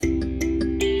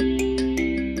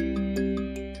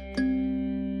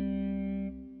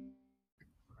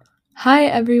Hi,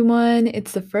 everyone.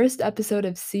 It's the first episode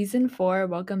of season 4.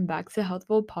 Welcome back to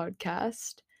Healthful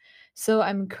Podcast. So,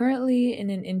 I'm currently in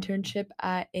an internship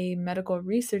at a medical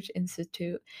research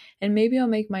institute, and maybe I'll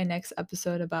make my next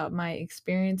episode about my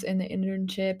experience in the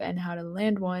internship and how to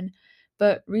land one.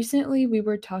 But recently, we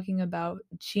were talking about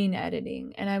gene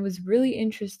editing, and I was really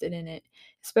interested in it,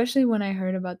 especially when I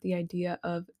heard about the idea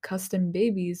of custom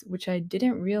babies, which I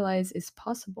didn't realize is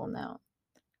possible now.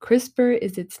 CRISPR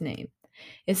is its name.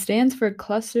 It stands for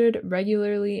Clustered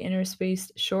Regularly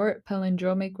Interspaced Short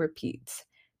Palindromic Repeats.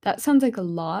 That sounds like a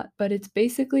lot, but it's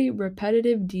basically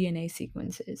repetitive DNA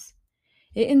sequences.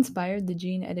 It inspired the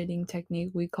gene editing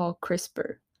technique we call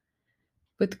CRISPR.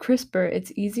 With CRISPR,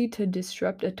 it's easy to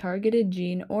disrupt a targeted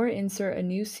gene or insert a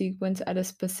new sequence at a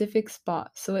specific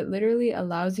spot, so it literally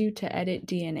allows you to edit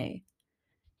DNA.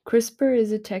 CRISPR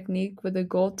is a technique with a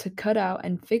goal to cut out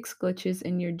and fix glitches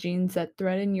in your genes that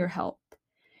threaten your health.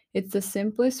 It's the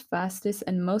simplest, fastest,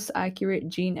 and most accurate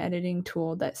gene editing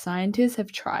tool that scientists have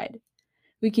tried.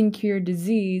 We can cure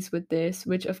disease with this,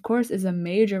 which of course is a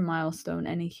major milestone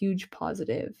and a huge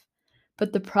positive.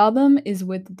 But the problem is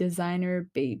with designer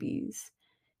babies.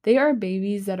 They are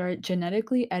babies that are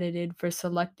genetically edited for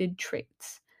selected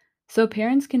traits. So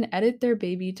parents can edit their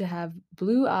baby to have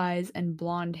blue eyes and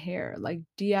blonde hair, like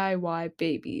DIY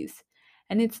babies.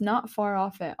 And it's not far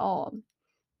off at all.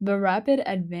 The rapid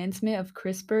advancement of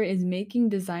CRISPR is making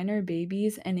designer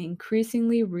babies an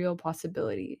increasingly real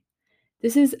possibility.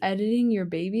 This is editing your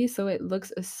baby so it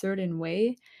looks a certain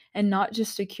way and not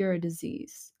just to cure a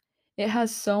disease. It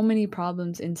has so many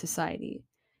problems in society.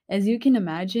 As you can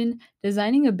imagine,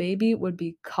 designing a baby would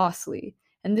be costly,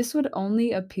 and this would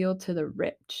only appeal to the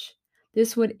rich.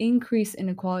 This would increase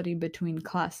inequality between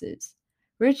classes.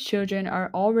 Rich children are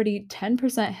already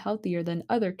 10% healthier than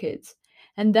other kids,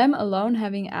 and them alone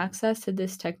having access to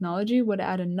this technology would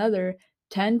add another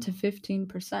 10 to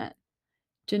 15%.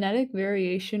 Genetic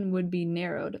variation would be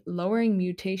narrowed, lowering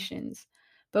mutations.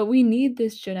 But we need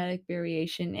this genetic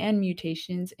variation and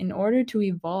mutations in order to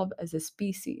evolve as a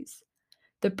species.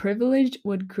 The privileged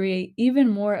would create even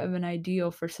more of an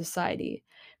ideal for society.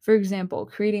 For example,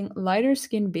 creating lighter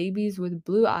skinned babies with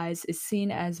blue eyes is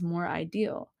seen as more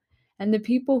ideal. And the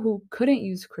people who couldn't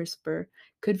use CRISPR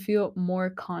could feel more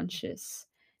conscious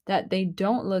that they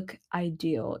don't look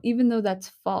ideal, even though that's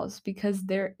false because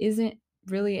there isn't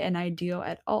really an ideal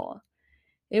at all.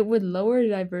 It would lower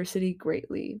diversity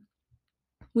greatly.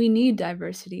 We need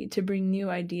diversity to bring new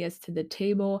ideas to the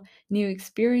table, new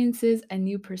experiences, and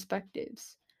new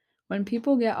perspectives. When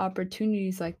people get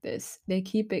opportunities like this, they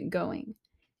keep it going.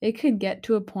 It could get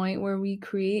to a point where we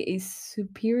create a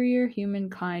superior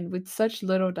humankind with such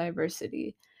little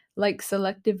diversity, like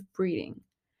selective breeding.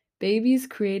 Babies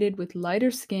created with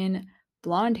lighter skin,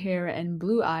 blonde hair, and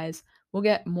blue eyes will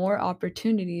get more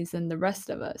opportunities than the rest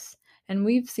of us, and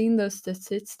we've seen those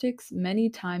statistics many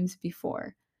times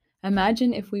before.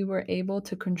 Imagine if we were able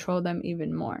to control them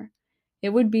even more. It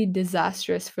would be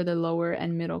disastrous for the lower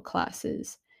and middle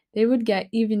classes. They would get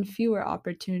even fewer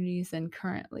opportunities than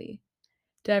currently.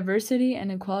 Diversity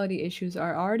and equality issues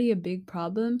are already a big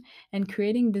problem, and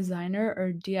creating designer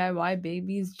or DIY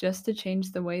babies just to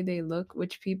change the way they look,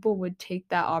 which people would take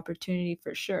that opportunity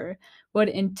for sure, would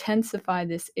intensify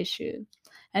this issue.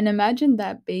 And imagine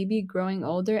that baby growing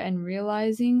older and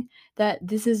realizing that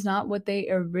this is not what they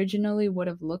originally would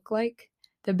have looked like.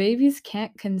 The babies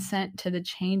can't consent to the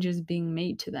changes being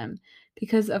made to them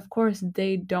because, of course,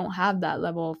 they don't have that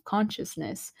level of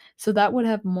consciousness, so that would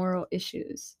have moral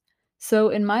issues. So,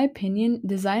 in my opinion,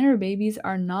 designer babies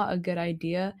are not a good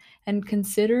idea, and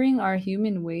considering our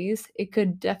human ways, it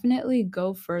could definitely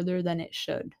go further than it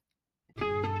should.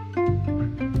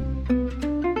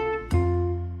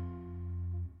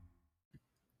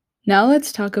 Now,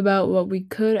 let's talk about what we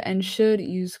could and should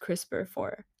use CRISPR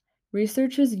for.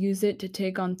 Researchers use it to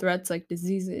take on threats like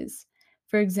diseases.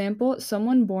 For example,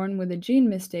 someone born with a gene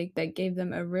mistake that gave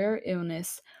them a rare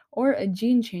illness, or a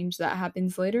gene change that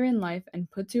happens later in life and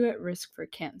puts you at risk for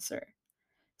cancer.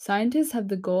 Scientists have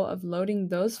the goal of loading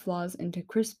those flaws into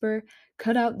CRISPR,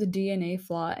 cut out the DNA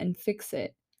flaw, and fix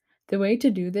it. The way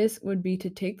to do this would be to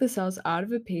take the cells out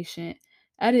of a patient,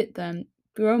 edit them,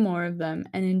 grow more of them,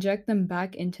 and inject them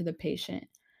back into the patient.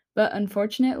 But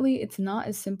unfortunately, it's not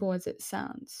as simple as it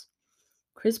sounds.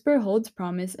 CRISPR holds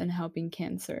promise in helping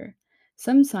cancer.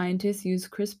 Some scientists use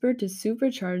CRISPR to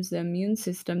supercharge the immune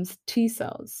system's T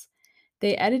cells.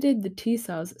 They edited the T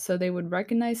cells so they would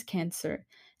recognize cancer,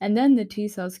 and then the T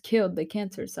cells killed the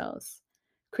cancer cells.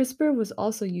 CRISPR was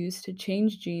also used to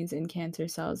change genes in cancer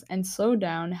cells and slow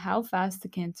down how fast the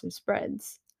cancer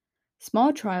spreads.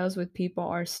 Small trials with people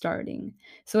are starting,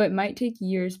 so it might take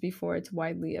years before it's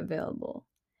widely available.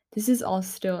 This is all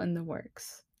still in the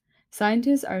works.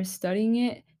 Scientists are studying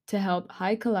it to help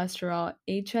high cholesterol,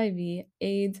 HIV,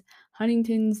 AIDS,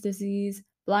 Huntington's disease,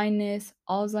 blindness,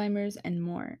 Alzheimer's, and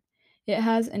more. It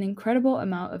has an incredible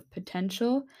amount of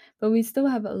potential, but we still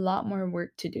have a lot more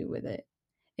work to do with it.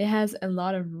 It has a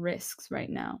lot of risks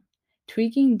right now.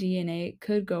 Tweaking DNA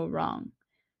could go wrong.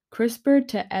 CRISPR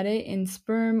to edit in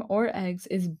sperm or eggs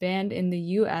is banned in the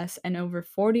US and over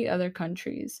 40 other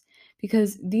countries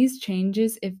because these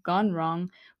changes, if gone wrong,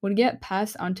 would get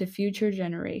passed on to future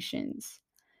generations.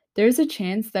 There's a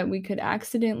chance that we could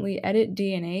accidentally edit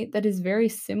DNA that is very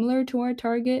similar to our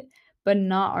target, but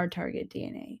not our target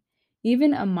DNA.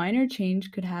 Even a minor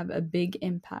change could have a big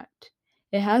impact.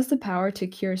 It has the power to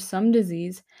cure some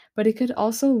disease, but it could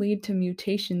also lead to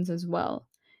mutations as well.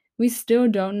 We still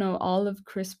don't know all of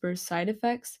CRISPR's side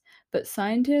effects, but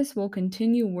scientists will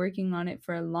continue working on it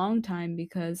for a long time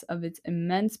because of its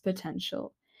immense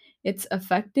potential. It's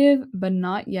effective, but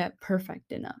not yet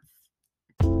perfect enough.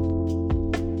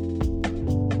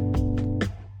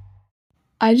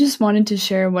 I just wanted to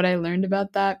share what I learned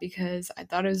about that because I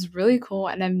thought it was really cool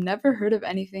and I've never heard of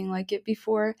anything like it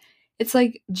before. It's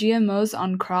like GMOs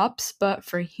on crops, but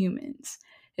for humans.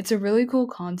 It's a really cool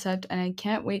concept and I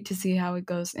can't wait to see how it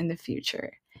goes in the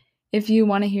future. If you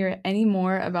want to hear any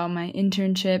more about my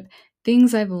internship,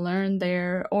 things I've learned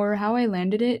there, or how I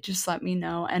landed it, just let me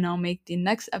know and I'll make the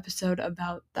next episode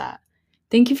about that.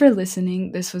 Thank you for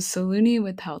listening. This was Saluni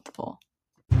with Healthful.